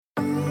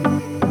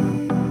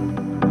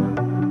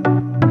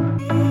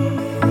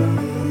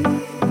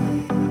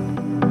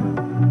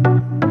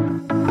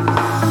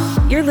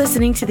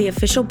listening to the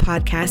official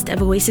podcast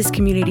of Oasis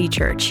Community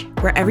Church,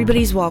 where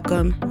everybody's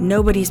welcome,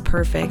 nobody's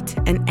perfect,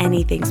 and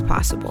anything's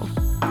possible.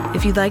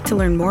 If you'd like to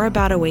learn more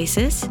about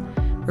Oasis,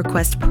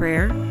 request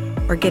prayer,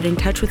 or get in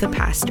touch with a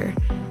pastor,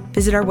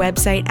 visit our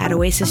website at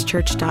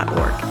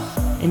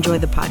oasischurch.org. Enjoy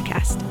the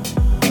podcast.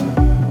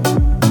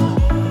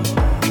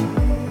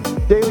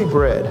 Daily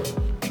bread.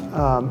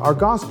 Our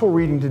gospel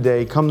reading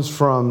today comes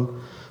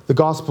from the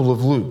Gospel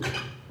of Luke.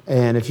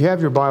 And if you have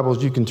your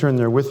Bibles, you can turn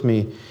there with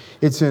me.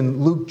 It's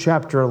in Luke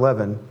chapter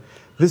 11.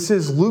 This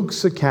is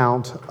Luke's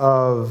account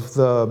of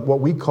what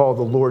we call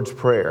the Lord's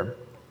Prayer.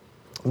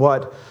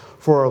 What,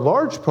 for a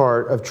large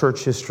part of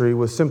church history,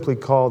 was simply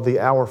called the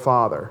Our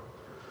Father.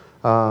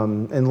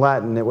 In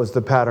Latin, it was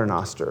the Pater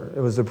Noster.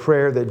 It was a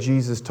prayer that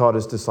Jesus taught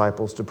his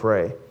disciples to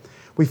pray.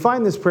 We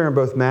find this prayer in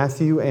both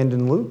Matthew and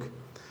in Luke.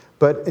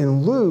 But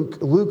in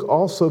Luke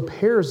also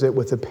pairs it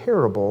with a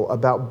parable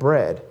about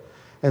bread.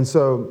 And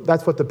so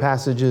that's what the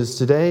passage is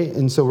today.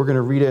 And so we're going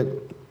to read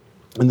it,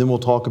 and then we'll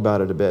talk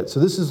about it a bit. So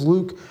this is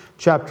Luke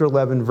chapter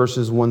 11,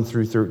 verses 1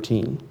 through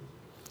 13.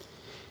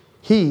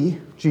 He,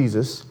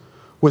 Jesus,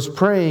 was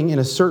praying in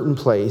a certain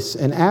place,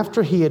 and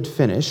after he had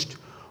finished,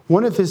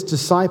 one of his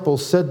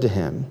disciples said to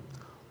him,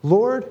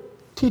 "Lord,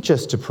 teach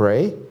us to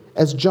pray,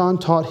 as John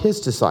taught his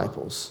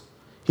disciples."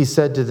 He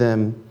said to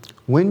them,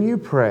 "When you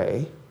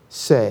pray,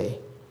 say,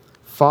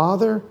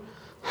 'Father,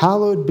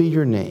 hallowed be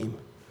your name.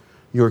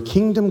 Your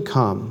kingdom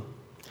come.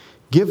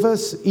 Give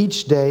us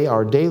each day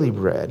our daily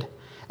bread,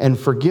 and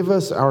forgive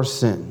us our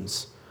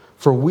sins,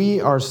 for we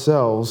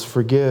ourselves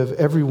forgive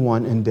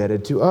everyone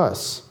indebted to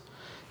us.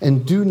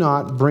 And do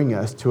not bring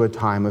us to a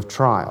time of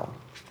trial.'"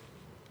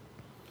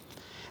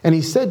 And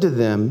he said to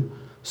them,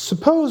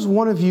 "Suppose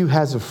one of you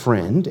has a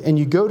friend, and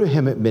you go to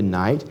him at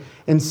midnight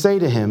and say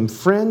to him,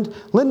 'Friend,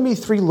 lend me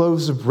 3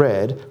 loaves of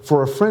bread,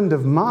 for a friend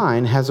of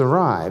mine has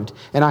arrived,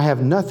 and I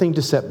have nothing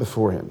to set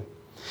before him.'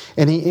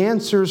 And he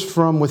answers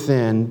from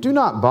within, 'Do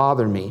not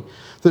bother me.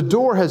 The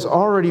door has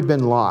already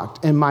been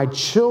locked, and my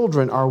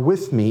children are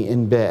with me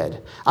in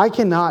bed. I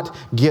cannot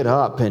get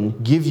up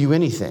and give you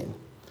anything.'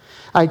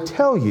 I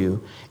tell you,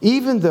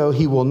 even though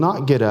he will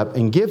not get up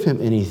and give him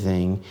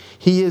anything,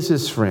 he is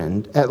his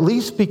friend. At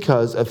least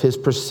because of his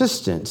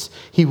persistence,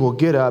 he will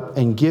get up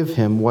and give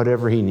him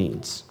whatever he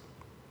needs.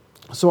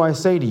 So I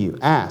say to you,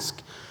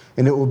 ask,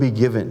 and it will be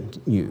given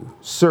you.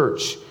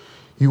 Search,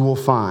 you will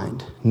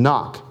find.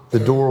 Knock, the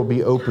door will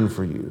be open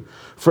for you.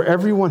 For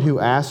everyone who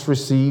asks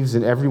receives,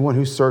 and everyone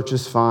who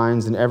searches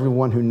finds, and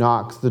everyone who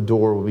knocks, the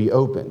door will be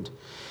opened.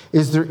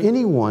 Is there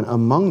anyone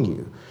among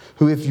you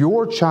who, if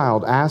your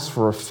child asks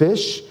for a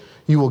fish,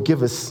 you will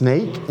give a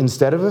snake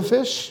instead of a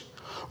fish?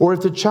 Or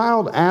if the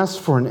child asks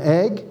for an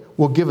egg,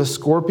 will give a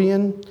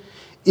scorpion?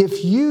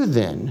 If you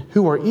then,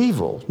 who are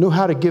evil, know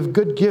how to give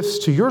good gifts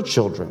to your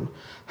children,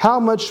 how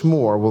much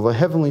more will the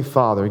Heavenly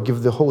Father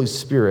give the Holy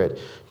Spirit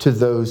to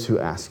those who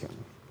ask him?"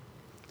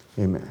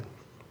 Amen.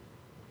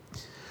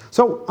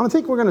 So I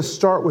think we're going to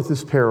start with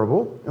this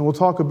parable, and we'll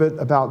talk a bit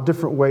about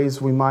different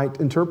ways we might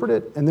interpret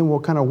it, and then we'll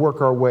kind of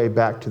work our way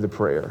back to the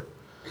prayer.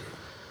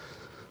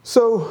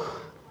 So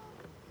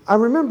I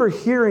remember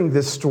hearing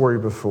this story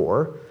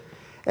before,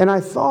 and I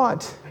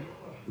thought,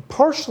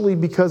 partially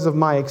because of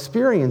my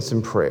experience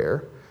in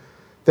prayer,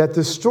 that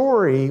the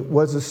story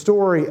was a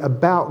story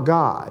about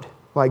God.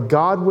 Like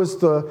God was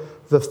the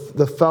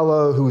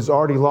fellow who's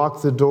already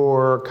locked the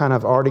door, kind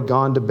of already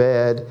gone to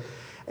bed,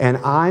 and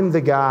I'm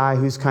the guy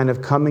who's kind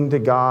of coming to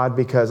God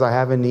because I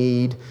have a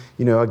need.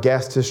 You know, a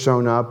guest has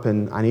shown up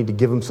and I need to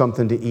give him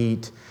something to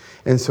eat.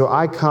 And so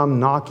I come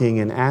knocking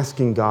and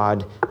asking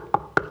God,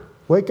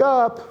 wake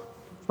up,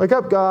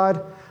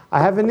 God. I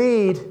have a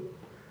need.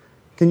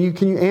 Can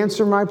you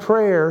answer my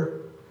prayer?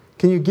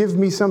 Can you give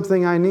me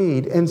something I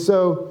need? And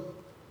so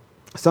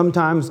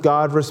sometimes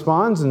God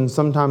responds and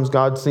sometimes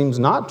God seems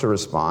not to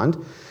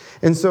respond.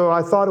 And so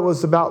I thought it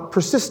was about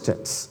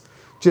persistence.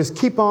 Just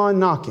keep on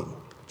knocking.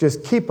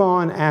 Just keep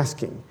on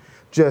asking.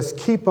 Just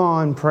keep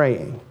on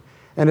praying.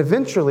 And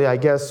eventually, I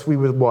guess we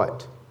would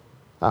what?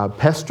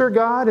 Pester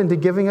God into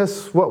giving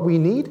us what we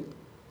need?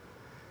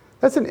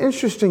 That's an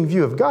interesting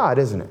view of God,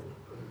 isn't it?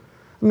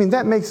 I mean,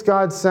 that makes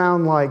God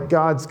sound like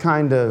God's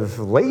kind of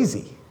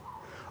lazy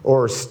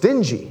or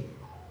stingy.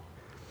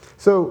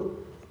 So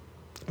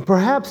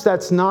perhaps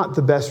that's not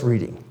the best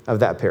reading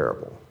of that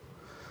parable.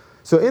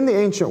 So in the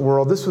ancient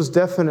world, this was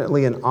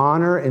definitely an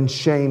honor and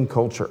shame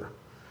culture.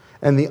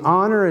 And the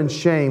honor and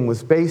shame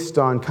was based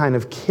on kind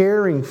of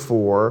caring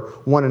for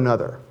one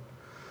another.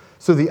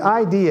 So the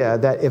idea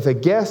that if a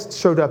guest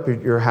showed up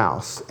at your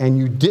house and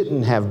you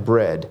didn't have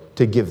bread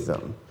to give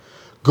them,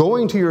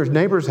 going to your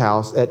neighbor's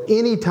house at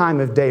any time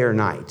of day or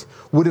night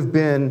would have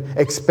been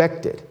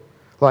expected.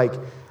 Like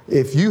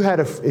if you had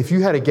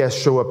a guest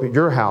show up at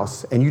your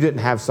house and you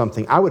didn't have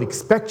something, I would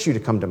expect you to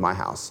come to my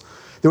house.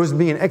 There was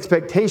be an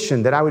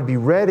expectation that I would be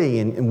ready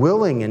and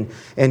willing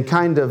and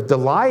kind of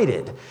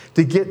delighted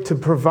to get to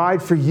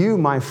provide for you,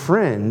 my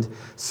friend,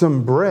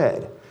 some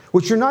bread,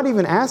 which you're not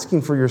even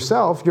asking for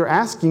yourself, you're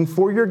asking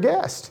for your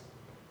guest,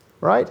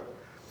 right?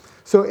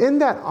 So in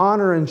that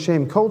honor and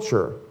shame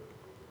culture,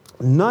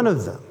 none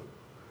of them,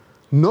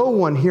 no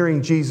one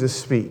hearing Jesus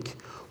speak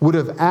would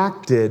have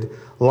acted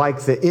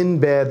like the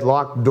in-bed,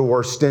 locked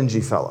door,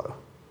 stingy fellow.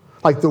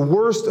 Like the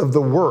worst of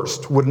the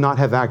worst would not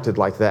have acted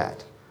like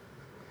that.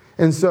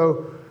 And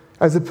so,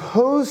 as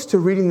opposed to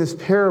reading this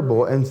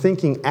parable and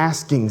thinking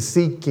asking,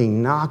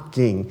 seeking,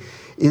 knocking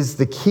is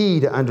the key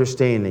to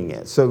understanding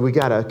it. So we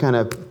got to kind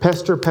of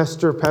pester,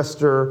 persist.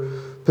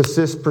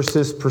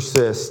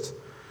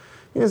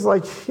 It's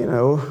like,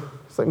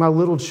 it's like my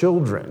little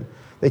children.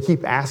 They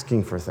keep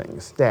asking for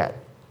things. Dad.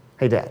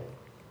 Hey, Dad.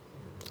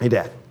 Hey,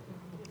 Dad.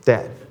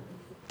 Dad.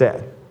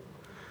 Dad.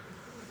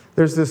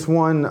 There's this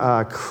one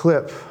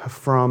clip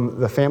from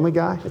The Family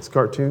Guy. It's a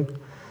cartoon.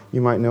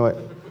 You might know it.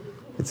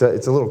 It's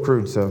a little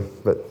crude,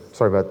 but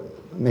sorry about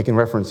making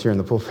reference here in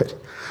the pulpit.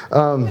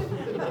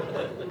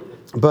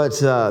 But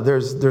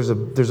there's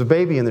a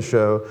baby in the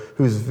show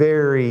who's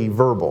very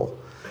verbal,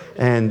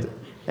 and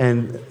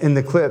in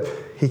the clip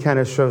he kind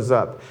of shows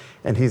up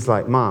and he's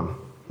like, mom,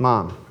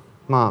 mama,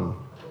 mother,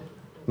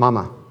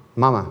 mother,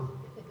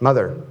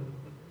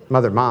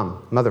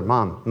 mom, mother,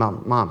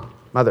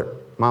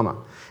 mama,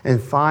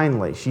 and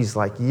finally she's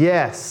like,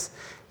 yes,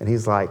 and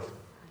he's like,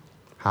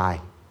 hi.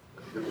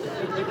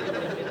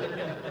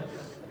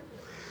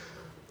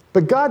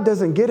 But God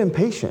doesn't get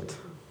impatient.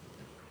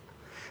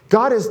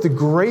 God is the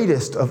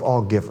greatest of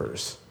all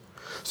givers.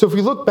 So if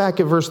we look back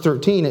at verse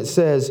 13, it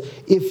says,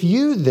 if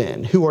you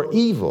then, who are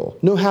evil,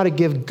 know how to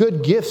give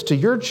good gifts to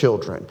your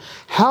children,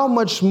 how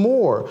much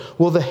more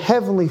will the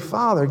Heavenly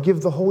Father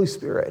give the Holy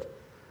Spirit?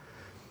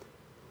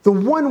 The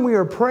one we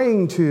are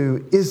praying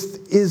to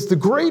is the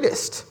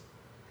greatest,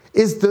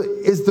 is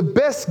the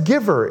best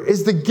giver,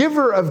 is the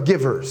giver of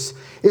givers,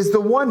 is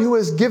the one who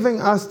is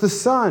giving us the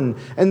Son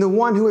and the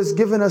one who has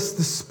given us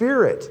the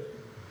Spirit.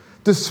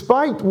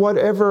 Despite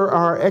whatever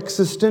our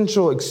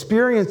existential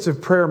experience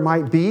of prayer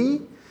might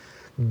be,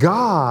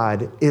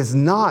 God is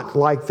not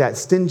like that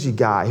stingy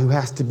guy who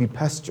has to be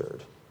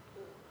pestered.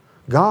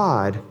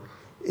 God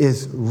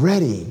is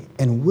ready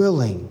and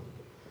willing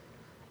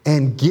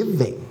and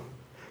giving.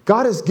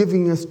 God is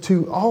giving us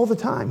to all the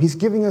time. He's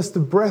giving us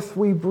the breath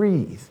we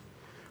breathe,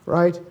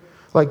 right?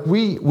 Like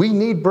we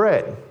need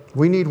bread,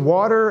 we need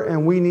water,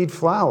 and we need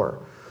flour.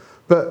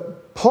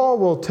 But Paul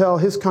will tell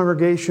his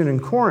congregation in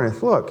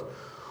Corinth, look,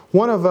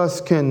 one of us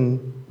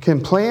can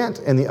plant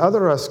and the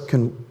other of us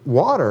can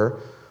water,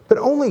 but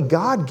only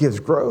God gives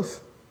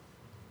growth.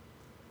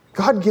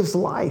 God gives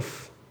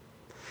life.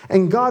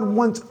 And God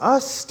wants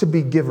us to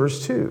be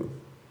givers too.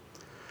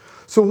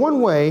 So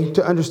one way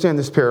to understand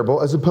this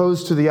parable, as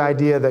opposed to the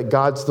idea that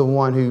God's the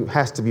one who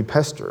has to be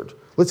pestered,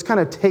 let's kind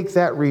of take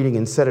that reading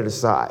and set it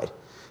aside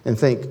and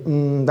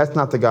think, that's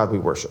not the God we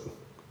worship.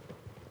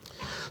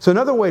 So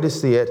another way to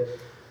see it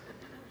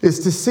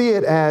is to see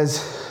it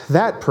as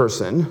that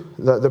person,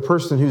 the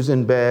person who's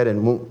in bed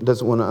and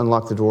doesn't want to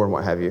unlock the door and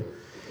what have you,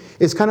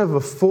 is kind of a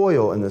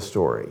foil in the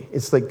story.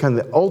 It's like kind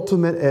of the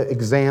ultimate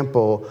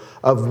example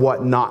of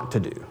what not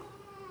to do.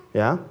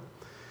 Yeah?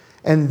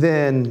 And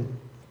then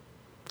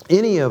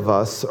any of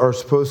us are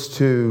supposed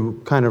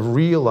to kind of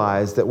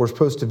realize that we're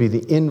supposed to be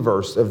the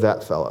inverse of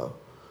that fellow.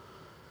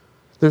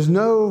 There's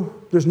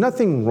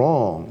nothing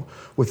wrong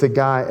with the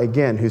guy,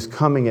 again, who's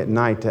coming at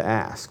night to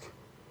ask.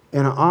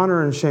 In an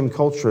honor and shame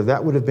culture,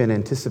 that would have been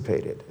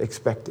anticipated,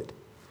 expected,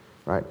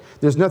 right?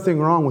 There's nothing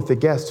wrong with the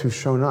guest who's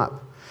shown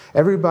up.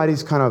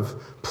 Everybody's kind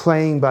of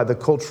playing by the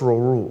cultural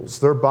rules.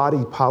 Their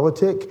body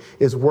politic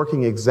is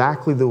working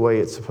exactly the way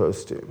it's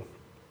supposed to.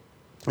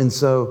 And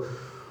so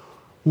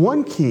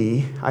one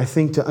key, I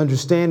think, to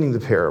understanding the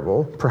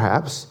parable,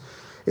 perhaps,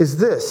 is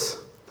this.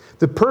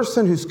 The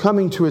person who's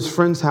coming to his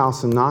friend's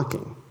house and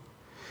knocking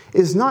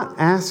is not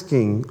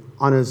asking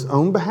on his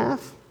own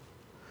behalf,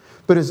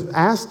 but is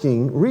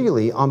asking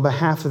really on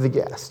behalf of the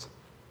guest.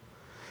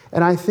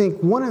 And I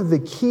think one of the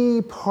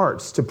key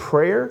parts to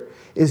prayer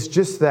is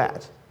just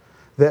that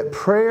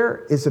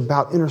prayer is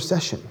about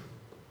intercession.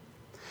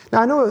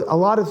 Now, I know a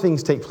lot of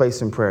things take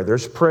place in prayer.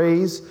 There's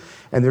praise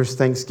and there's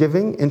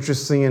thanksgiving.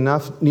 Interestingly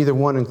enough, neither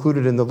one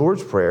included in the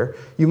Lord's Prayer.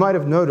 You might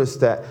have noticed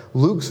that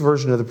Luke's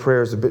version of the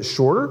prayer is a bit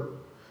shorter.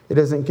 It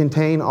doesn't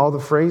contain all the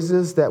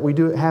phrases that we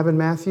do have in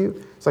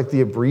Matthew. It's like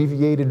the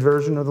abbreviated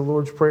version of the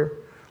Lord's Prayer,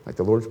 like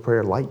the Lord's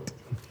Prayer light.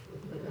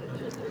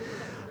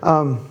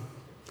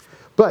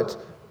 But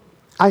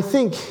I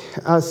think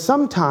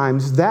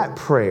sometimes that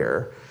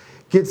prayer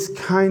gets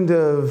kind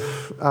of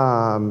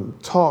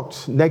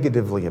talked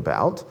negatively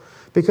about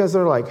because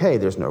they're like, hey,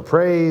 there's no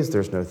praise,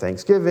 there's no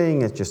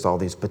thanksgiving, it's just all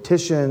these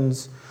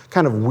petitions,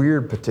 kind of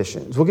weird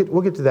petitions.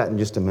 We'll get to that in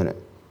just a minute.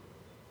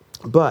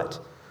 But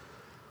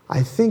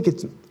I think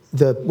it's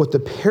what the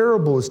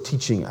parable is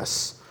teaching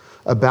us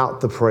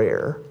about the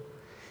prayer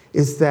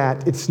is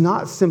that it's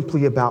not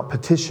simply about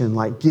petition,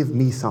 like give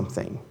me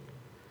something.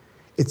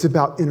 It's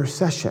about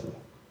intercession.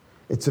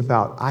 It's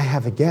about, I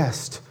have a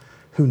guest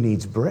who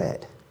needs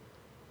bread.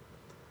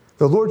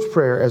 The Lord's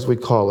Prayer, as we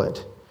call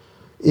it,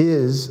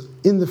 is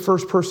in the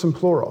first person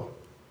plural,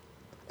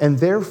 and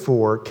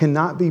therefore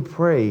cannot be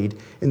prayed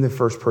in the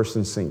first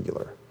person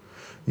singular.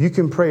 You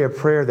can pray a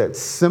prayer that's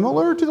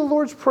similar to the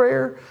Lord's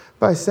Prayer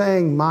by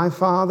saying, "My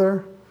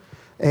Father,"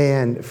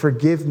 and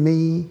 "forgive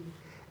me,"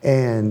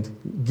 and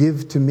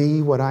 "give to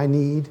me what I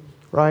need,"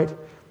 right?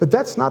 But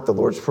that's not the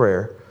Lord's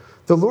Prayer.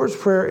 The Lord's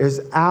Prayer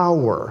is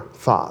 "Our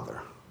Father.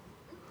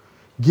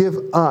 Give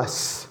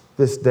us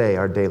this day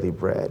our daily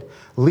bread.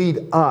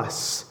 Lead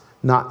us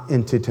not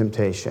into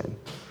temptation.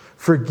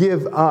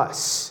 Forgive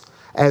us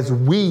as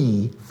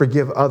we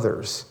forgive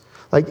others."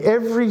 Like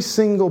every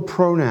single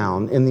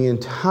pronoun in the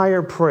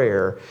entire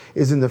prayer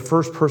is in the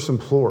first person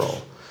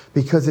plural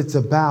because it's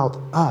about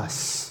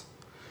us.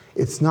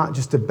 It's not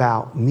just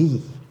about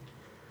me.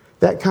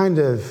 That kind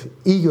of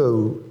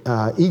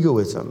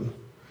egoism,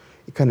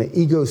 kind of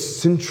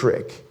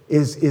egocentric,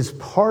 is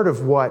part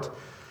of what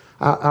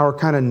our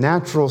kind of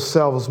natural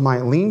selves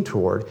might lean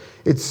toward.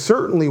 It's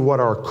certainly what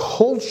our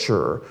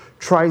culture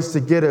tries to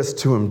get us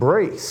to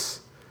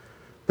embrace.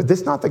 But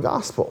that's not the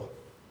gospel.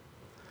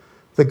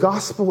 The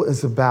gospel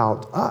is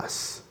about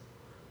us.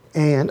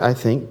 And I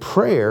think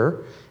prayer,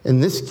 in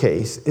this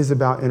case, is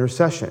about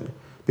intercession.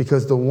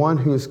 Because the one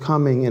who is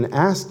coming and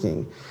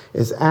asking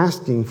is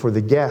asking for the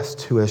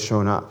guest who has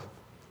shown up.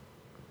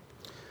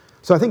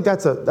 So I think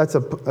that's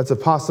a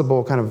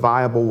possible kind of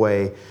viable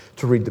way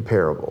to read the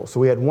parable. So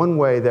we had one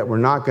way that we're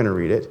not going to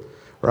read it,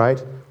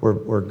 right?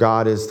 Where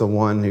God is the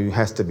one who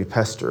has to be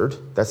pestered.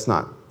 That's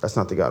not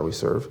the God we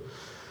serve.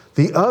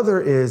 The other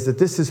is that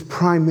this is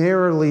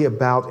primarily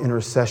about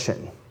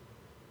intercession,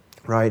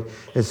 right?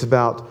 It's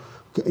about,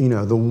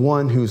 the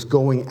one who's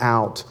going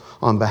out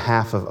on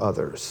behalf of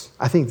others.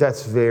 I think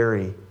that's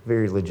very,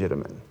 very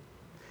legitimate.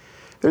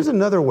 There's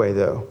another way,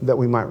 though, that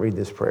we might read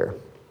this prayer.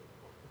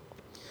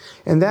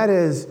 And that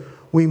is,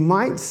 we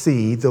might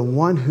see the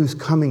one who's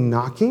coming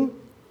knocking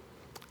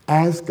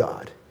as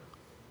God.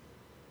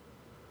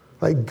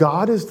 Like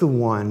God is the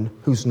one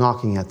who's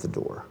knocking at the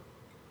door.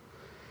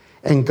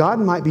 And God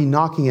might be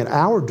knocking at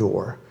our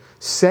door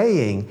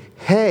saying,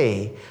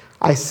 "Hey,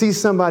 I see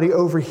somebody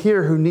over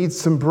here who needs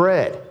some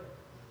bread."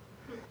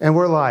 And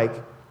we're like,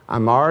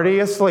 "I'm already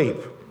asleep."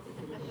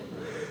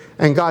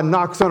 And God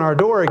knocks on our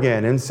door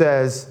again and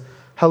says,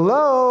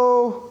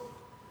 "Hello,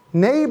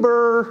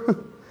 neighbor.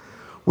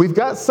 We've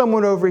got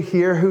someone over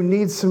here who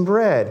needs some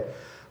bread.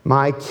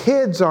 My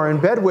kids are in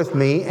bed with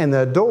me and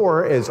the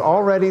door is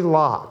already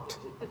locked."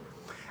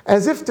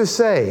 As if to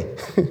say,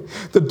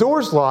 the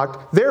door's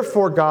locked,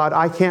 therefore, God,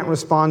 I can't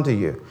respond to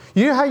you.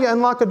 You know how you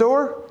unlock a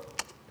door?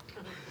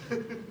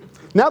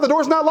 Now the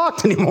door's not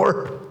locked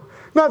anymore.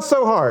 Not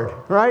so hard,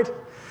 right?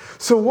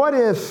 So what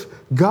if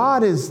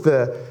God is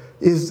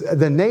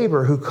the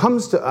neighbor who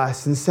comes to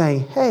us and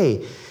saying,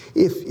 "Hey,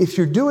 if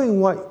you're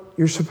doing what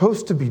you're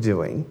supposed to be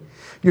doing,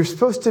 you're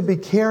supposed to be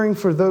caring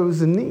for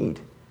those in need.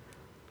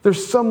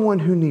 There's someone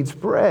who needs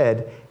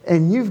bread,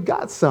 and you've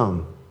got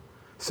some.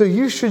 So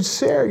you should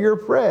share your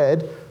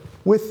bread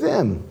with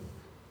them."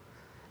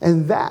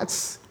 And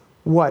that's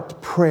what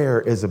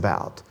prayer is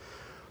about.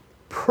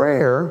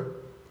 Prayer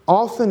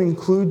often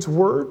includes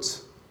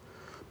words,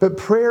 but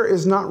prayer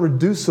is not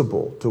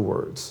reducible to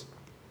words.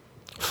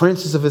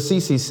 Francis of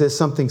Assisi says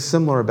something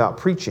similar about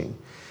preaching.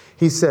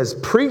 He says,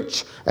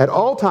 "Preach at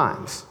all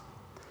times,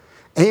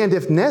 and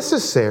if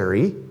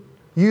necessary,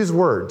 use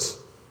words."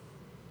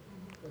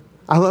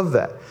 I love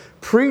that.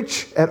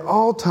 Preach at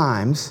all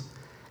times,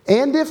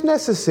 and if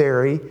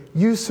necessary,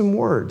 use some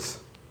words.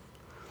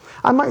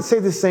 I might say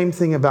the same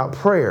thing about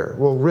prayer.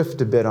 We'll riff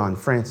a bit on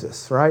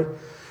Francis, right?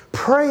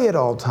 Pray at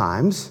all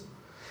times,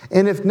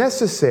 and if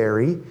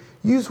necessary,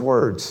 use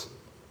words.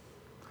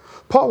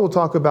 Paul will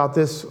talk about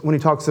this when he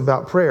talks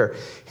about prayer.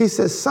 He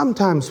says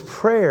sometimes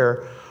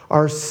prayer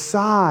are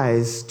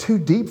sighs too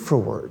deep for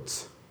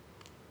words.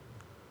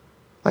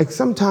 Like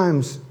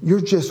sometimes you're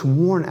just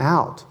worn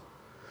out.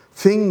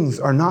 Things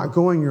are not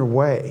going your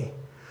way.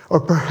 Or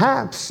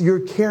perhaps you're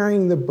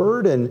carrying the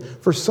burden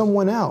for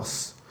someone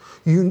else.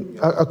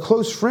 A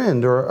close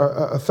friend or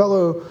a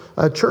fellow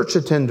church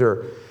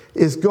attender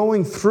is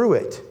going through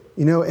it,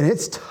 and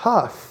it's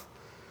tough.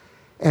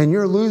 And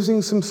you're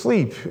losing some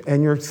sleep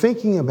and you're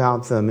thinking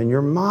about them and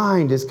your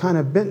mind is kind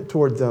of bent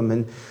toward them.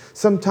 And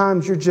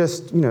sometimes you're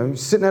just,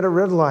 sitting at a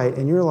red light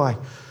and you're like,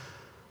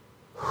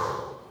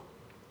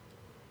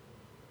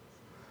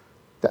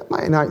 that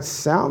might not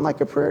sound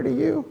like a prayer to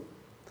you.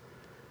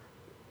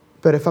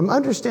 But if I'm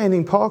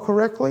understanding Paul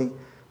correctly,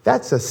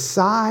 that's a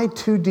sigh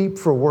too deep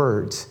for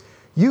words.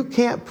 You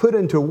can't put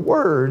into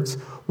words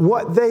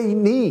what they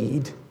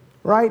need,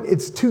 right?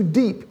 It's too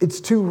deep. It's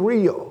too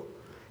real.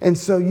 And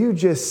so you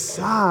just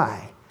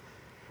sigh.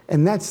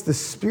 And that's the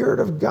Spirit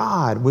of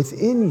God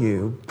within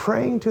you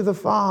praying to the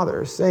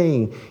Father,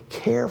 saying,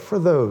 care for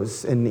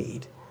those in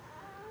need.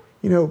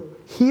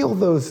 Heal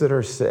those that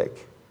are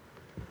sick.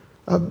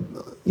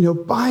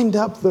 Bind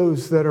up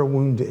those that are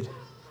wounded.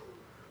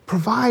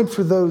 Provide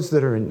for those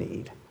that are in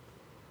need.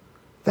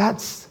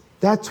 That's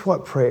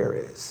what prayer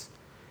is.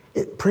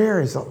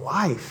 Prayer is a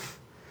life.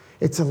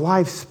 It's a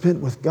life spent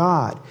with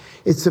God.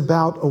 It's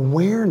about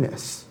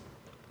awareness.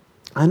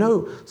 I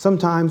know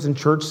sometimes in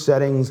church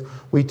settings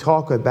we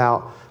talk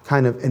about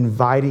kind of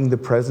inviting the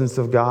presence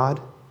of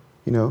God,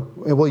 And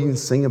we'll even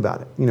sing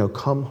about it.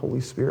 Come,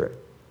 Holy Spirit.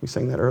 We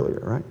sang that earlier,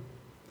 right?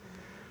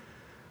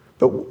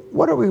 But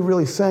what are we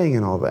really saying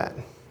in all that?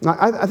 Now,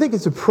 I think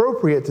it's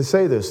appropriate to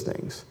say those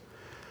things.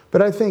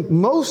 But I think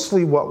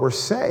mostly what we're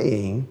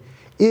saying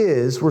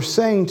is we're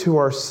saying to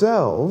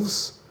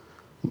ourselves,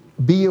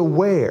 be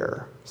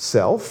aware,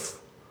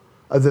 self,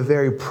 of the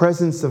very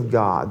presence of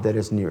God that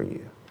is near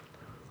you.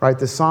 Right?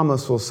 The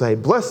psalmist will say,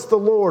 bless the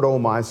Lord, O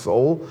my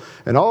soul,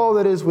 and all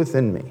that is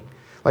within me.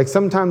 Like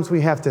sometimes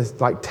we have to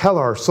tell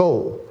our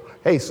soul,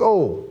 hey,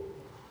 soul,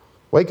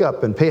 wake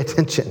up and pay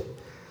attention.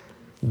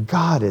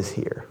 God is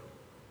here.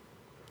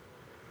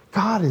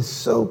 God is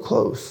so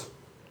close,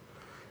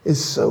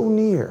 is so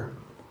near.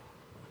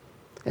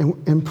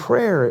 And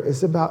prayer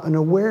is about an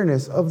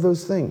awareness of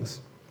those things.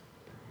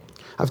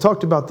 I've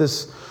talked about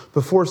this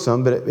before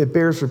some, but it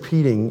bears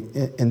repeating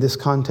in this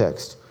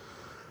context.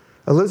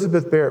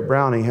 Elizabeth Barrett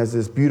Browning has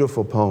this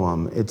beautiful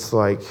poem. It's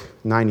like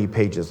 90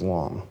 pages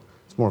long.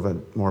 It's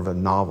more of a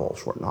novel,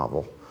 short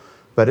novel.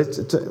 But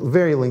it's a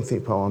very lengthy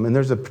poem, and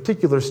there's a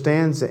particular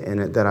stanza in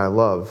it that I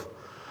love.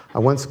 I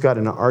once got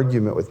in an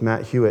argument with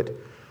Matt Hewitt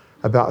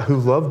about who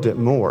loved it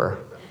more,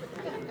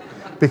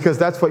 because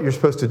that's what you're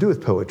supposed to do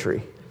with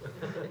poetry.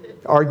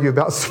 Argue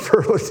about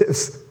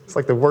superlatives. It's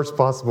like the worst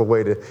possible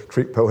way to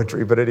treat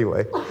poetry, but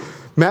anyway.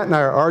 Matt and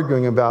I are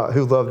arguing about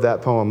who loved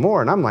that poem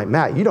more, and I'm like,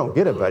 Matt, you don't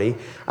get it, buddy.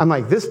 I'm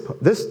like,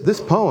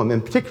 this poem,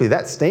 and particularly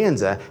that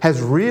stanza,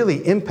 has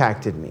really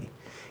impacted me.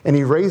 And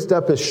he raised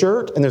up his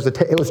shirt, and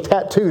it was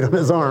tattooed on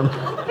his arm.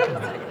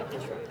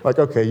 Like,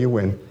 okay, you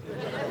win.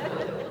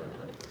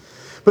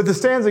 But the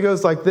stanza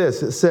goes like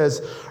this. It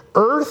says,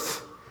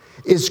 earth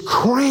is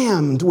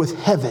crammed with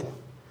heaven,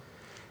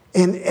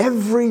 and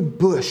every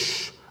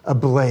bush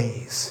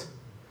ablaze.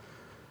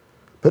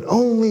 But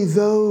only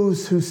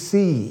those who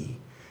see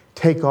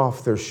take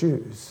off their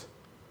shoes.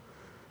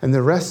 And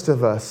the rest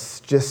of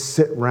us just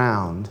sit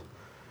round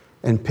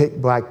and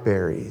pick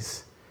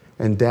blackberries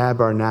and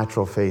dab our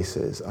natural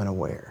faces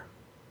unaware.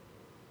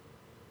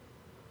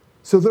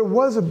 So there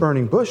was a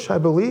burning bush, I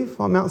believe,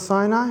 on Mount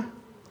Sinai.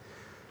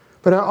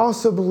 But I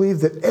also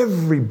believe that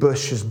every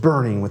bush is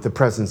burning with the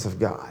presence of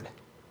God.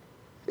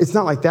 It's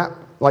not like that,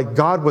 like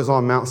God was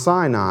on Mount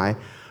Sinai,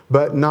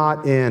 but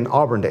not in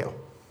Auburndale,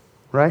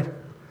 right?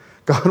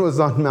 God was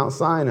on Mount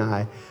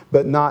Sinai,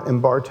 but not in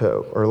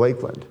Bartow or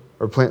Lakeland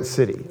or Plant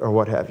City or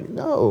what have you.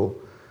 No,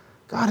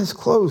 God is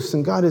close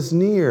and God is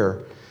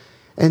near.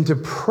 And to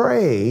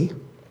pray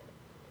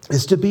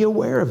is to be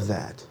aware of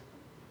that,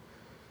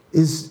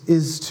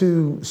 is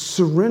to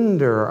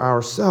surrender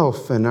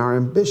ourself and our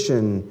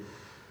ambition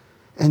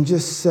and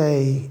just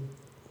say,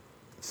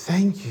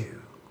 thank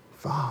you,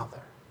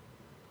 Father,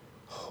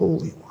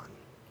 Holy One.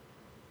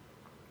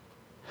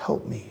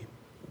 Help me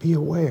be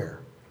aware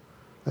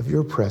of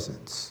your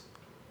presence,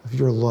 of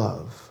your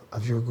love,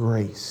 of your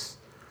grace,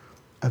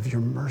 of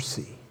your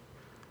mercy,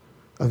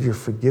 of your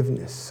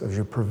forgiveness, of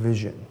your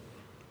provision.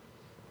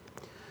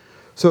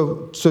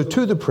 So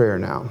to the prayer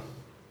now.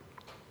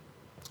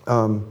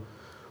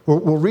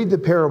 We'll read the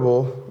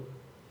parable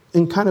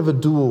in kind of a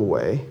dual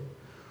way.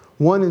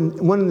 One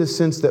in the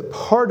sense that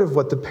part of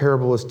what the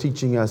parable is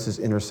teaching us is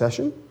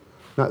intercession,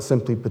 not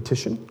simply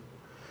petition.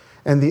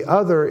 And the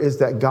other is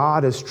that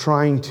God is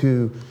trying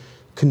to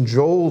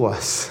cajole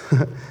us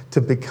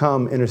to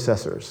become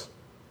intercessors.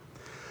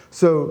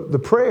 So the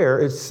prayer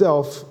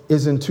itself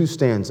is in two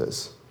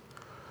stanzas,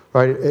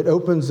 right? It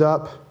opens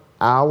up,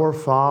 Our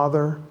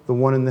Father, the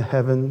one in the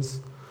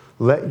heavens,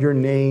 let your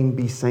name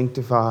be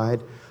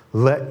sanctified.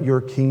 Let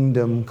your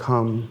kingdom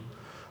come.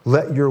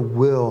 Let your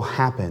will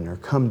happen or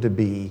come to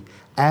be,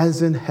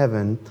 as in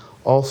heaven,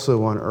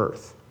 also on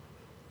earth.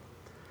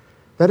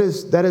 That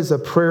is a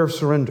prayer of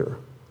surrender.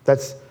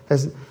 That's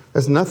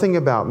nothing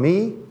about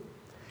me,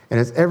 and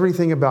it's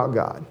everything about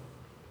God.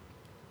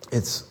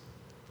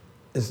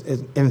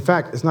 In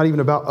fact, it's not even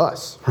about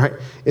us, right?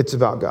 It's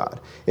about God.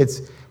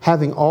 It's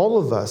having all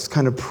of us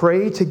kind of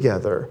pray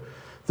together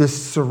this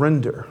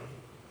surrender.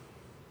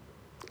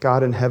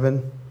 God in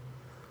heaven,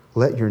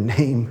 let your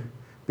name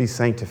be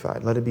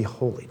sanctified. Let it be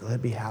holy. Let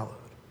it be hallowed.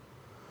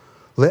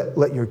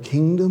 Let your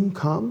kingdom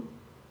come.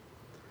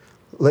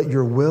 Let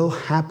your will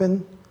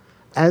happen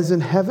as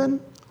in heaven,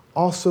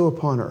 also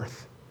upon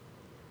earth.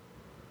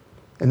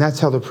 And that's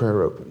how the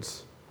prayer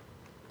opens.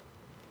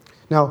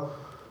 Now,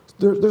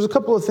 there's a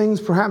couple of things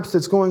perhaps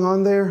that's going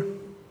on there.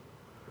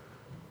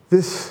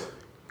 This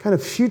kind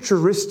of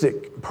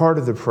futuristic part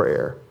of the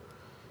prayer,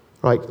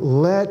 like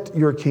let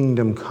your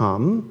kingdom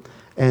come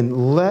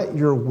and let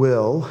your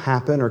will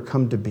happen or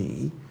come to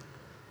be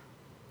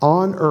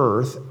on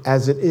earth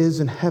as it is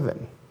in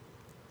heaven.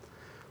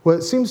 Well,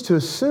 it seems to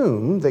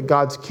assume that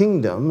God's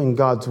kingdom and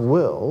God's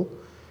will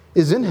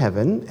is in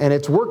heaven and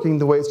it's working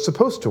the way it's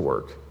supposed to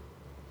work.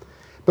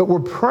 But we're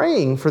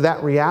praying for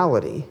that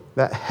reality,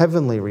 that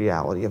heavenly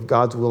reality of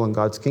God's will and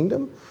God's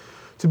kingdom,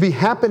 to be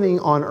happening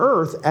on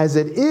earth as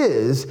it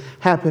is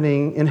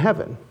happening in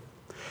heaven,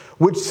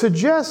 which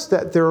suggests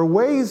that there are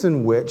ways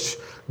in which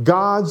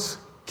God's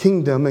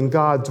kingdom and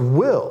God's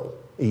will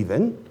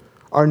even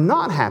are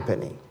not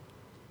happening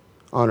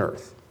on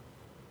earth.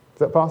 Is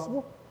that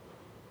possible?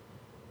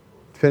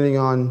 Depending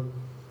on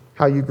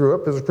how you grew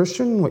up as a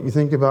Christian, what you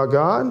think about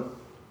God.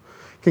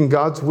 Can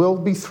God's will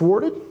be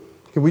thwarted?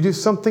 Can we do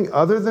something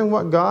other than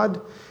what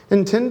God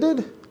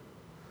intended?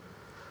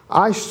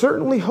 I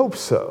certainly hope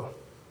so.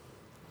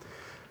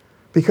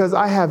 Because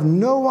I have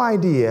no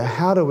idea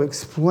how to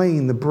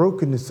explain the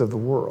brokenness of the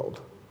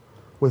world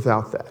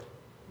without that.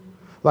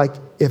 Like,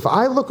 if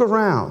I look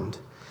around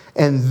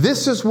and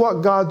this is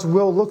what God's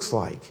will looks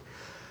like,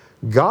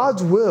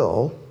 God's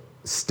will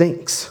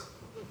stinks.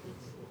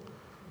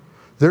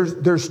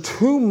 There's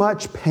too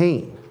much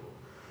pain.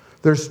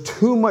 There's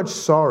too much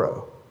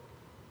sorrow.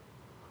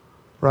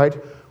 Right?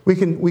 We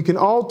can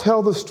all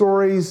tell the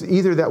stories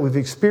either that we've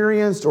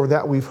experienced or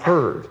that we've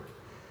heard.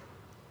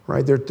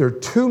 Right? There are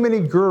too many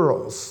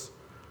girls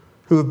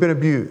who have been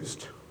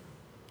abused.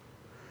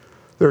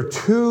 There are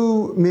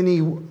too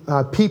many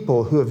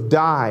people who have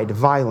died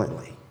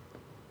violently.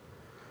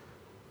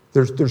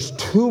 There's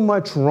too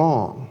much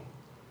wrong.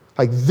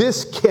 Like,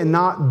 this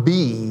cannot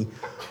be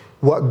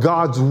what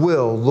God's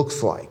will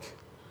looks like.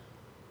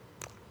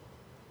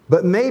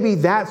 But maybe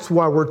that's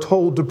why we're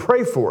told to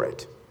pray for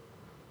it.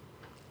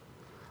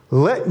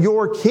 Let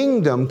your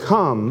kingdom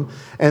come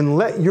and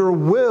let your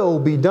will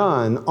be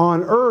done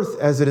on earth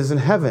as it is in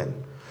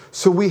heaven.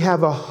 So we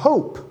have a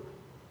hope.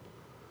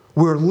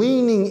 We're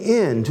leaning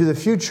into the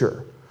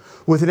future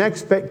with an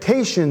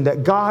expectation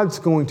that God's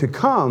going to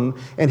come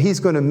and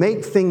He's going to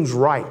make things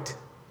right.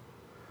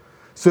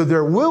 So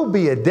there will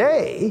be a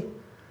day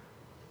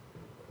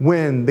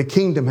when the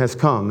kingdom has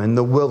come and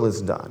the will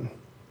is done.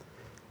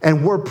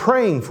 And we're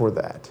praying for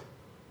that.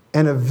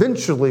 And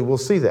eventually we'll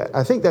see that.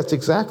 I think that's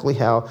exactly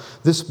how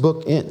this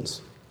book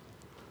ends.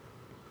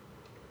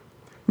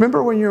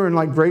 Remember when you were in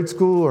like grade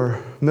school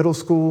or middle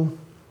school,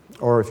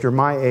 or if you're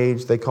my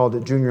age, they called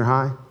it junior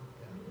high?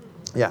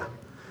 Yeah.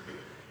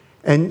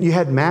 And you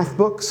had math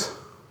books?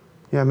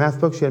 Yeah, math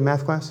books? You had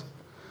math class?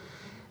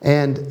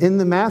 And in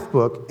the math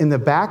book, in the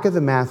back of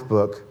the math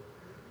book,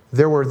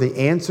 there were the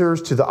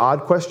answers to the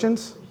odd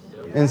questions.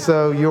 And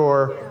so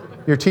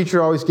your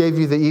teacher always gave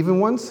you the even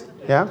ones?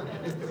 Yeah?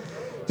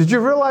 Did you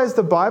realize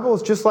the Bible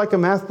is just like a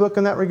math book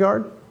in that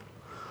regard?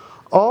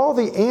 All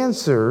the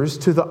answers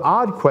to the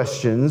odd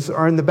questions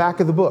are in the back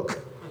of the book.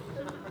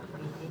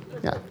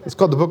 Yeah, it's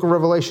called the Book of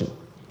Revelation.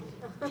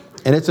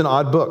 And it's an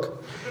odd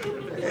book.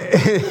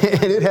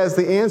 And it has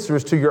the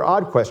answers to your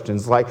odd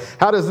questions, like,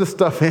 how does this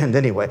stuff end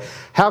anyway?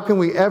 How can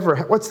we ever,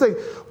 what's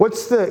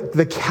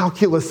the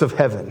calculus of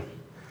heaven?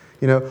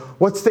 You know,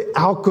 what's the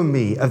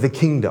alchemy of the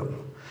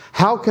kingdom?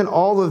 How can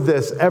all of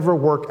this ever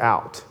work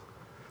out?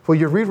 Well,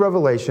 you read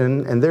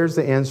Revelation, and there's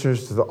the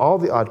answers to all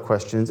the odd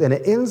questions, and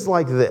it ends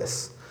like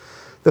this.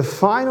 The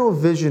final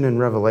vision in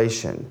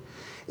Revelation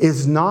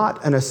is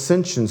not an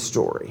ascension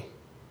story.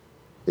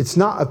 It's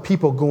not of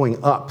people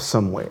going up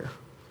somewhere.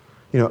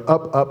 You know,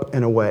 up,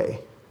 and away.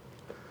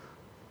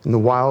 In the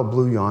wild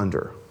blue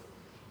yonder.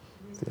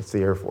 It's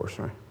the Air Force,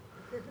 right?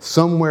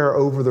 Somewhere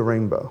over the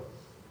rainbow.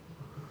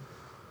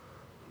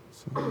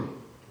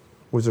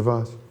 Wizard of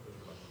Oz.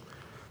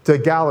 To a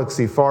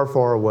galaxy far,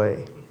 far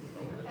away.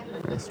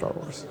 Star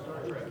Wars.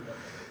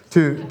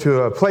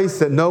 To a place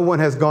that no one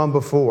has gone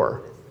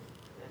before.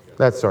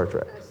 That's Star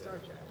Trek.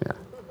 Yeah.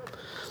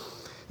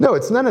 No,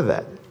 it's none of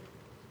that.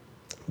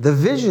 The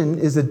vision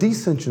is a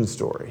descension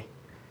story.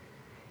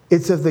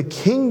 It's of the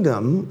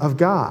kingdom of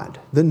God,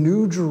 the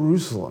New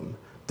Jerusalem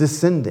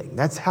descending.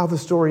 That's how the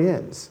story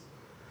ends.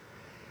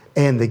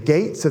 And the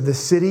gates of the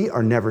city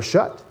are never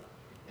shut.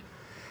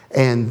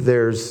 And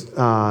there's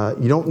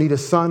you don't need a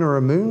sun or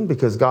a moon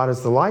because God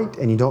is the light,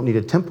 and you don't need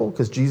a temple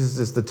because Jesus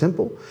is the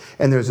temple.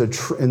 And there's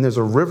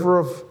a river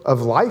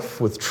of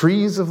life with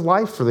trees of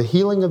life for the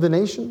healing of the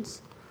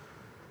nations.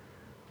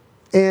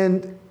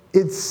 And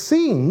it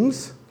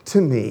seems to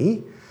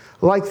me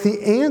like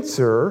the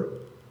answer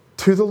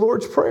to the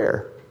Lord's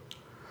Prayer.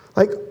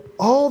 Like,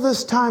 all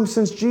this time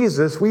since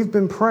Jesus, we've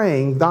been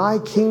praying, thy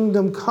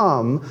kingdom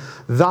come,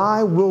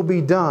 thy will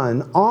be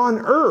done on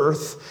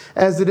earth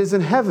as it is in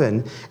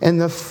heaven.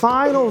 And the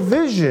final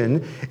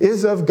vision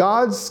is of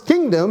God's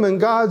kingdom and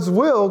God's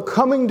will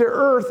coming to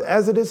earth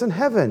as it is in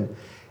heaven.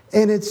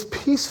 And it's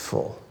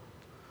peaceful.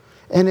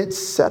 And it's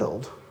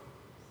settled.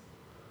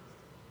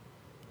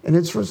 And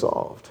it's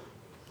resolved.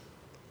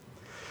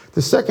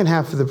 The second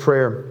half of the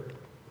prayer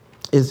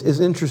is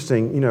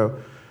interesting. You know,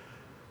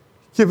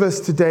 give us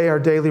today our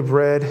daily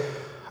bread.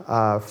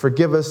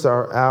 Forgive us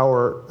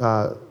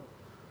our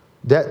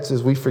debts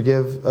as we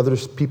forgive other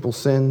people's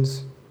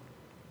sins.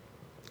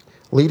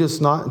 Lead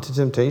us not into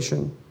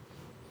temptation.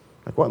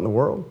 Like, what in the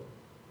world?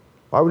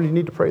 Why would you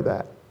need to pray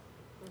that?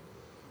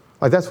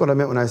 Like, that's what I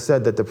meant when I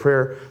said that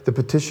the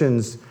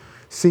petitions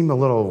seem a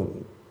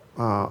little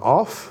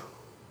off.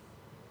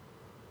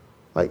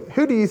 Like,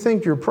 who do you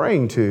think you're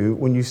praying to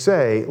when you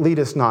say, lead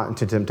us not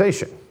into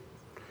temptation?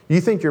 You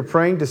think you're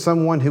praying to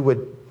someone who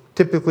would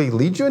typically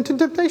lead you into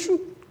temptation?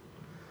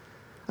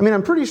 I mean,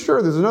 I'm pretty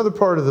sure there's another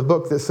part of the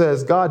book that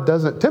says God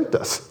doesn't tempt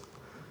us.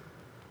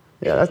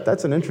 Yeah,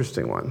 that's an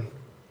interesting one.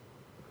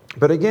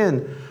 But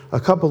again, a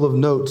couple of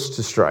notes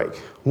to strike.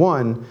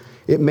 One,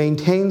 it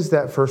maintains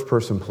that first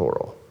person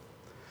plural.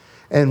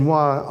 And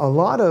while a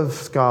lot of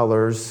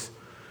scholars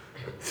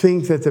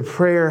think that the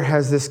prayer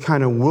has this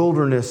kind of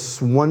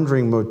wilderness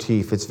wandering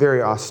motif, it's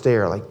very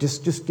austere, like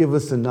just give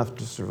us enough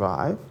to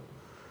survive.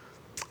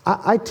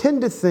 I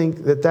tend to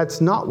think that that's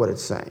not what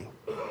it's saying.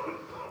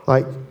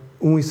 Like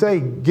when we say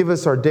give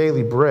us our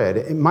daily bread,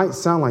 it might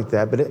sound like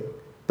that,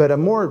 but a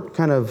more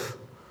kind of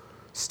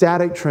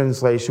static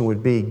translation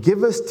would be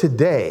give us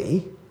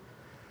today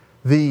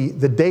the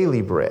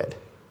daily bread,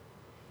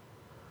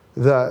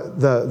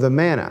 the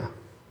manna,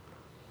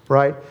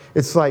 right?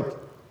 It's like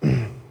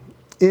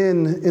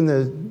in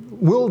the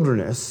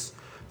wilderness,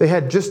 they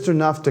had just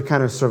enough to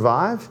kind of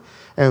survive,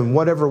 and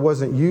whatever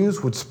wasn't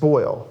used would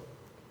spoil.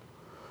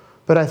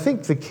 But I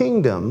think the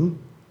kingdom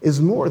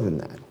is more than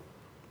that.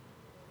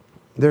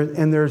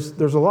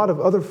 There's a lot of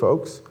other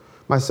folks,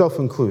 myself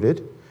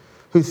included,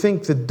 who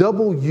think the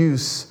double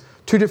use,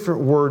 two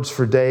different words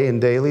for day and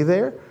daily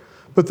there,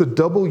 but the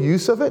double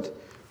use of it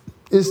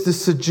is to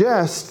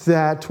suggest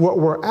that what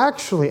we're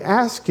actually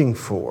asking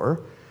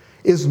for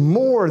is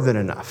more than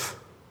enough.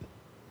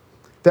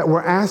 That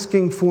we're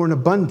asking for an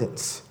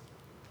abundance,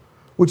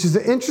 which is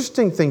an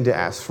interesting thing to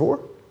ask for.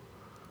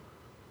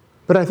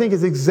 But I think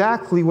it's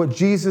exactly what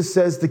Jesus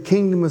says the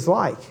kingdom is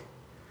like.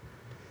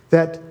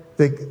 That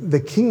the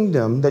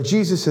kingdom, that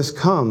Jesus has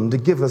come to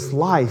give us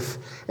life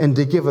and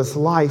to give us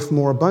life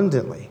more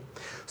abundantly.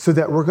 So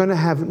that we're going to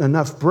have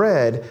enough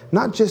bread,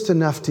 not just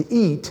enough to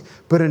eat,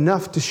 but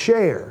enough to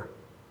share.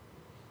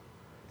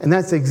 And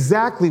that's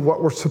exactly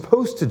what we're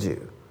supposed to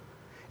do,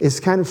 is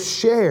kind of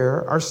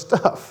share our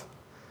stuff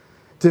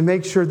to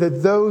make sure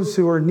that those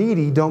who are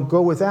needy don't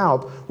go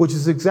without, which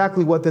is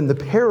exactly what then the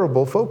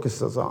parable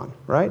focuses on,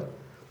 right?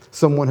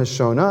 Someone has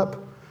shown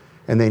up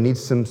and they need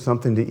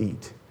something to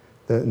eat.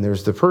 And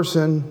there's the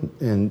person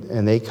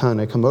and they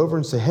kind of come over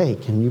and say, hey,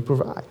 can you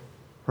provide,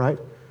 right?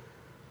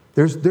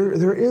 There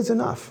is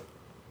enough.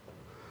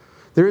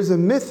 There is a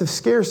myth of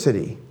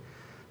scarcity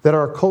that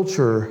our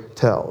culture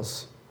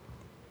tells,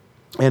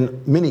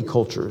 and many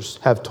cultures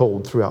have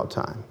told throughout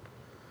time.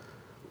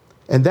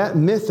 And that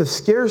myth of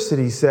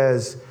scarcity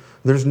says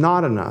there's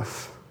not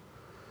enough,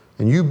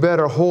 and you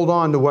better hold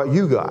on to what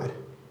you got,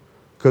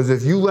 because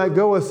if you let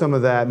go of some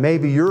of that,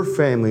 maybe your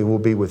family will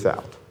be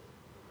without.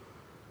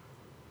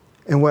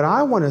 And what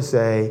I want to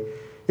say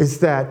is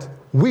that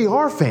we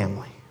are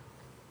family.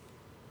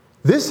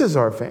 This is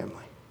our family.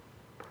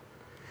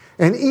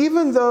 And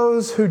even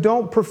those who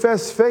don't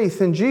profess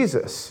faith in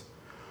Jesus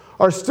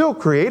are still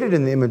created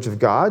in the image of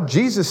God.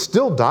 Jesus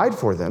still died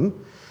for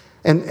them.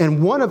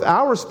 And one of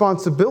our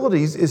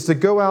responsibilities is to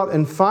go out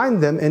and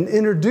find them and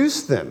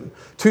introduce them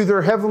to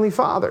their Heavenly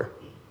Father,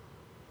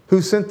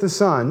 who sent the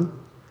Son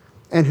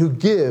and who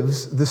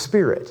gives the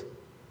Spirit,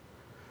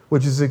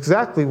 which is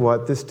exactly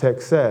what this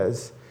text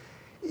says.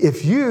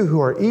 If you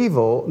who are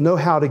evil know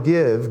how to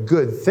give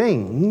good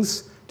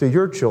things to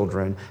your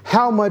children,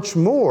 how much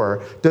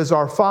more does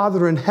our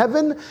Father in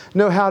heaven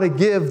know how to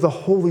give the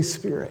Holy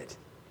Spirit?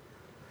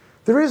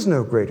 There is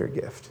no greater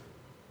gift.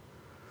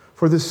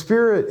 For the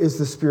Spirit is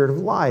the Spirit of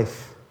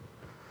life.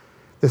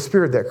 The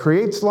Spirit that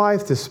creates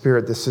life, the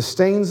Spirit that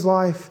sustains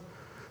life.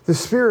 The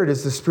Spirit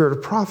is the Spirit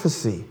of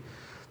prophecy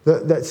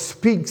that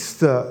speaks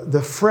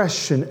the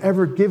fresh and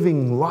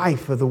ever-giving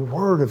life of the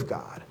Word of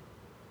God.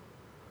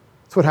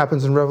 That's what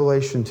happens in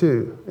Revelation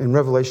too, in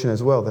Revelation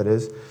as well, that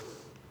is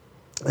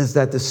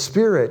that the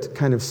Spirit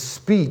kind of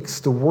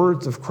speaks the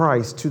words of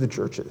Christ to the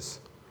churches.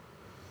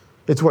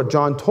 It's what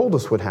John told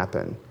us would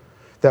happen,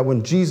 that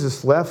when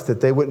Jesus left,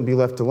 that they wouldn't be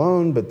left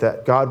alone, but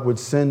that God would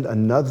send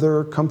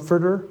another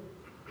comforter,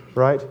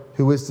 right,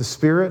 who is the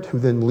Spirit, who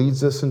then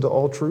leads us into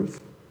all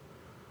truth.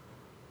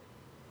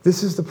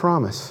 This is the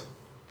promise,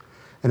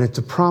 and it's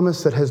a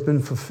promise that has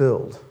been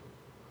fulfilled.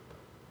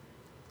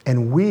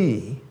 And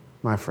we,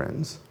 my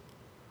friends,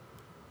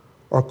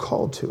 are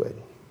called to it.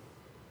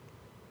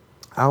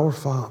 Our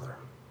Father,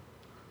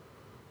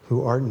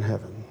 who art in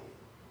heaven,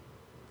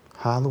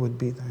 hallowed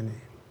be thy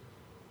name.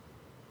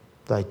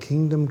 Thy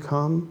kingdom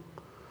come,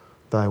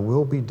 thy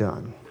will be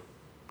done,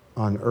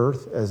 on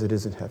earth as it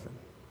is in heaven.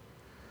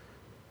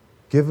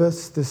 Give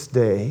us this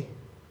day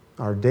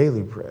our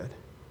daily bread,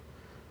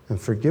 and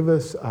forgive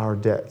us our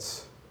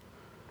debts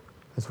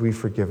as we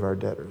forgive our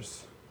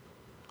debtors.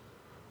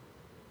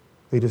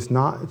 Lead us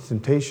not into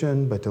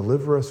temptation, but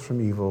deliver us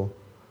from evil.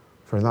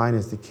 For thine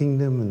is the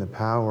kingdom and the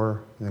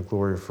power and the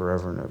glory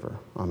forever and ever.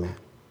 Amen.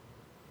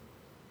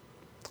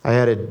 I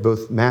added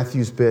both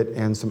Matthew's bit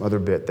and some other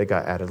bit that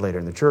got added later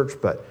in the church,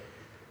 but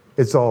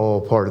it's all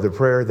part of the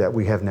prayer that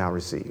we have now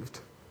received.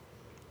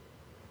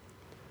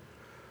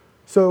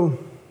 So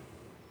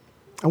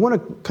I want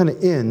to kind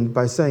of end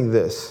by saying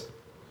this,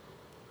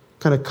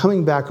 kind of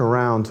coming back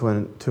around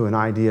to an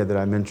idea that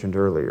I mentioned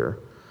earlier,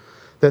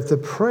 that the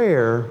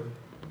prayer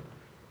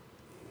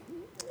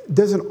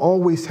doesn't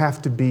always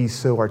have to be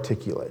so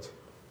articulate.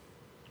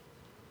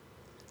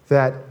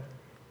 That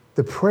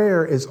the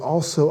prayer is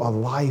also a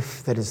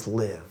life that is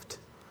lived,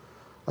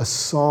 a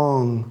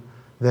song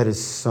that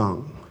is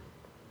sung.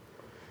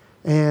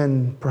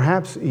 and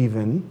perhaps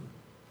even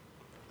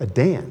a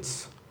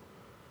dance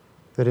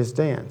that is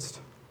danced.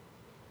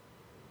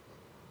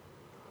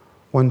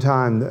 One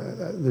time,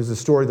 there's a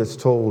story that's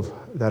told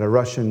that a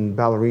Russian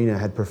ballerina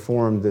had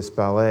performed this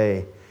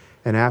ballet,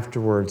 and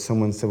afterwards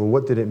someone said, well,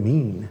 what did it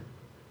mean?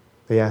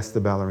 They asked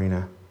the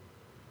ballerina.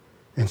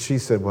 And she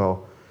said,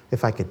 well,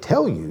 if I could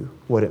tell you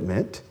what it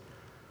meant,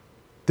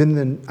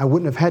 then I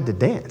wouldn't have had to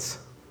dance.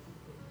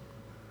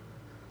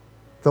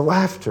 The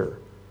laughter,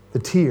 the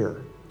tear,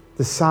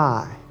 the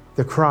sigh,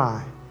 the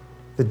cry,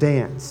 the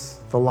dance,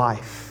 the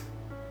life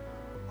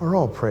are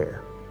all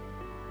prayer,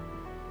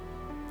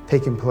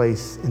 taking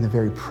place in the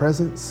very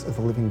presence of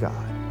the living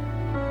God.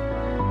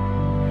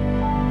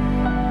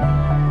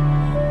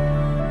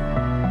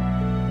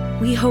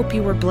 We hope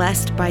you were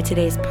blessed by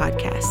today's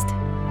podcast.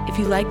 If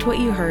you liked what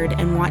you heard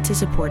and want to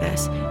support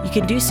us, you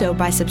can do so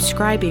by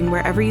subscribing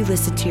wherever you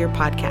listen to your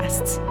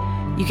podcasts.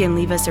 You can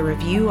leave us a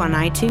review on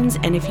iTunes,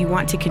 and if you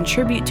want to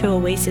contribute to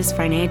Oasis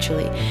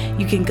financially,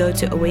 you can go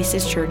to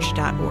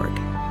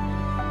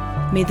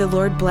oasischurch.org. May the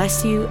Lord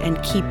bless you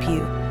and keep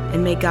you,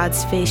 and may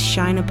God's face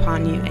shine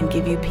upon you and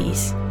give you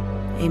peace.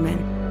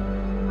 Amen.